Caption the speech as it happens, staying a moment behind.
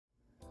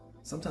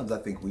Sometimes I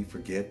think we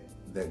forget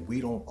that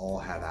we don't all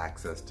have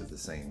access to the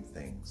same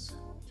things.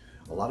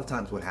 A lot of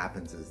times what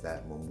happens is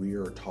that when we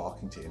are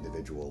talking to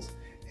individuals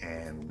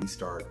and we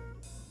start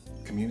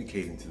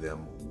communicating to them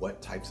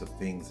what types of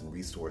things and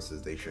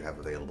resources they should have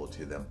available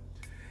to them,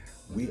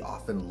 we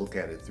often look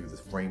at it through the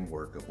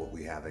framework of what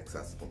we have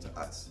accessible to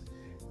us.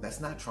 That's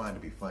not trying to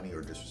be funny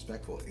or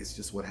disrespectful. It's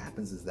just what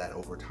happens is that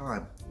over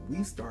time,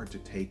 we start to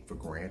take for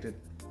granted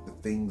the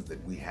things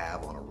that we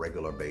have on a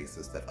regular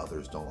basis that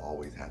others don't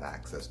always have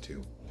access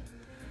to.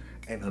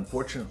 And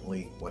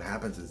unfortunately, what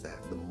happens is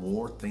that the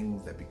more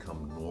things that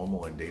become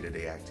normal and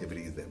day-to-day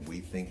activities that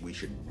we think we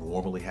should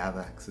normally have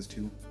access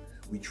to,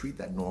 we treat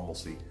that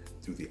normalcy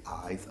through the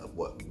eyes of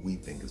what we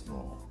think is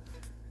normal.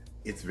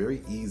 It's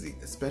very easy,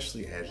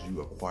 especially as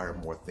you acquire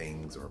more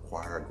things or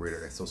acquire a greater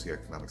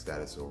socioeconomic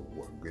status or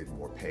get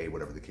more pay,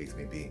 whatever the case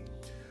may be,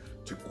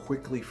 to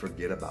quickly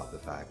forget about the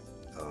fact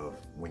of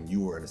when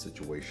you were in a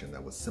situation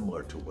that was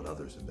similar to what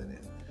others have been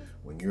in.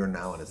 When you're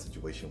now in a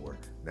situation where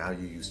now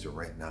you used to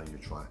rent, now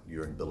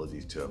your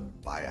ability to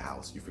buy a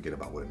house, you forget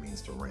about what it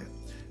means to rent.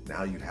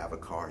 Now you have a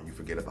car, you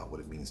forget about what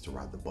it means to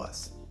ride the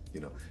bus.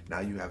 Now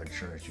you have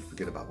insurance, you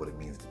forget about what it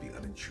means to be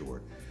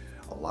uninsured.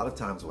 A lot of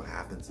times what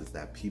happens is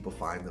that people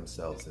find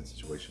themselves in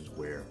situations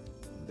where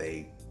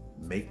they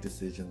make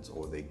decisions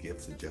or they give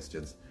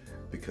suggestions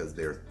because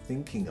they're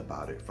thinking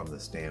about it from the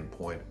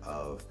standpoint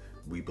of,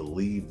 we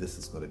believe this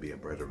is going to be a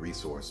better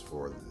resource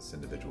for this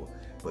individual,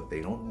 but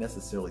they don't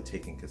necessarily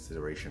take in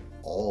consideration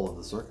all of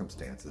the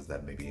circumstances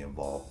that may be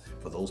involved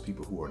for those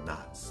people who are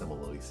not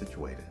similarly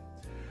situated.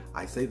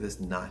 I say this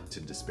not to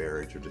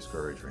disparage or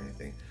discourage or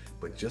anything,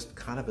 but just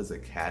kind of as a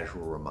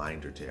casual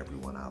reminder to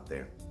everyone out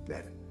there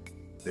that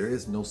there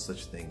is no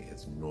such thing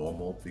as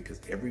normal,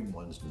 because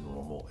everyone's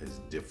normal is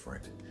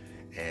different.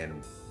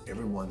 And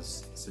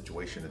everyone's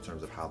situation in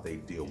terms of how they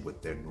deal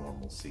with their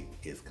normalcy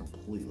is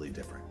completely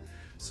different.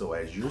 So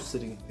as you're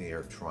sitting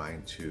there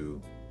trying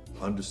to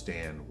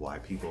understand why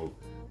people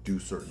do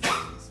certain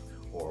things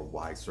or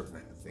why certain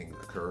things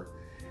occur,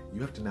 you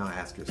have to now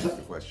ask yourself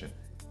the question,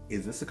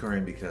 is this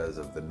occurring because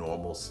of the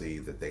normalcy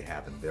that they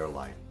have in their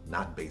life,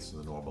 not based on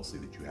the normalcy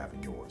that you have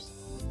in yours?